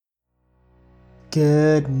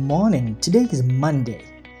Good morning. Today is Monday.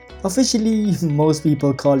 Officially, most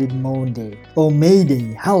people call it Monday or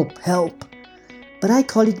Mayday, help. But I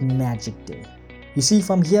call it Magic Day. You see,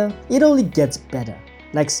 from here, it only gets better.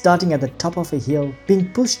 Like starting at the top of a hill,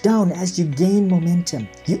 being pushed down as you gain momentum,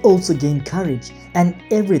 you also gain courage and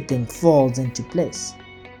everything falls into place.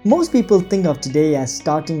 Most people think of today as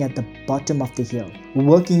starting at the bottom of the hill,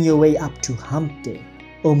 working your way up to Hump Day,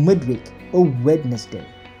 or Midweek, or Wednesday.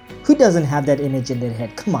 Who doesn't have that image in their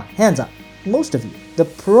head? Come on, hands up. Most of you. The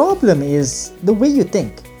problem is the way you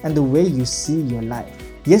think and the way you see your life.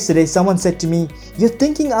 Yesterday, someone said to me, "You're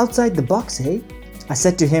thinking outside the box, hey?" I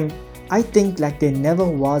said to him, "I think like there never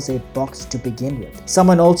was a box to begin with."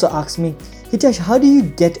 Someone also asked me, "Hitesh, how do you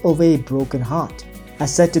get over a broken heart?" I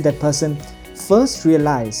said to that person, "First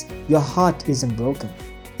realize your heart isn't broken.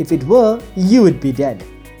 If it were, you would be dead."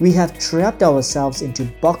 We have trapped ourselves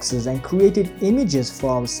into boxes and created images for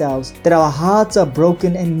ourselves that our hearts are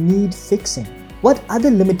broken and need fixing. What other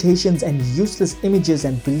limitations and useless images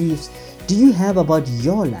and beliefs do you have about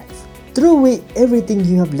your life? Throw away everything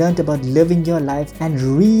you have learned about living your life and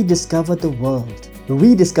rediscover the world.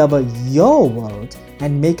 Rediscover your world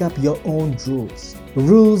and make up your own rules.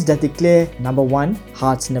 Rules that declare number 1,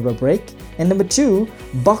 hearts never break, and number 2,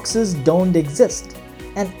 boxes don't exist.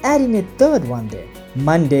 And add in a third one there.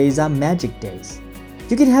 Mondays are magic days.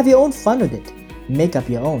 You can have your own fun with it. Make up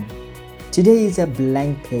your own. Today is a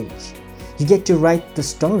blank page. You get to write the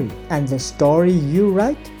story, and the story you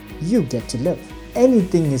write, you get to live.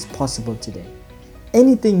 Anything is possible today.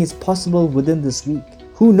 Anything is possible within this week.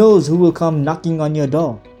 Who knows who will come knocking on your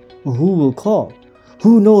door? Or who will call?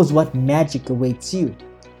 Who knows what magic awaits you?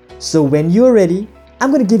 So when you're ready,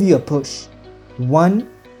 I'm going to give you a push. 1,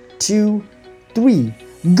 2, 3,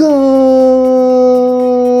 go!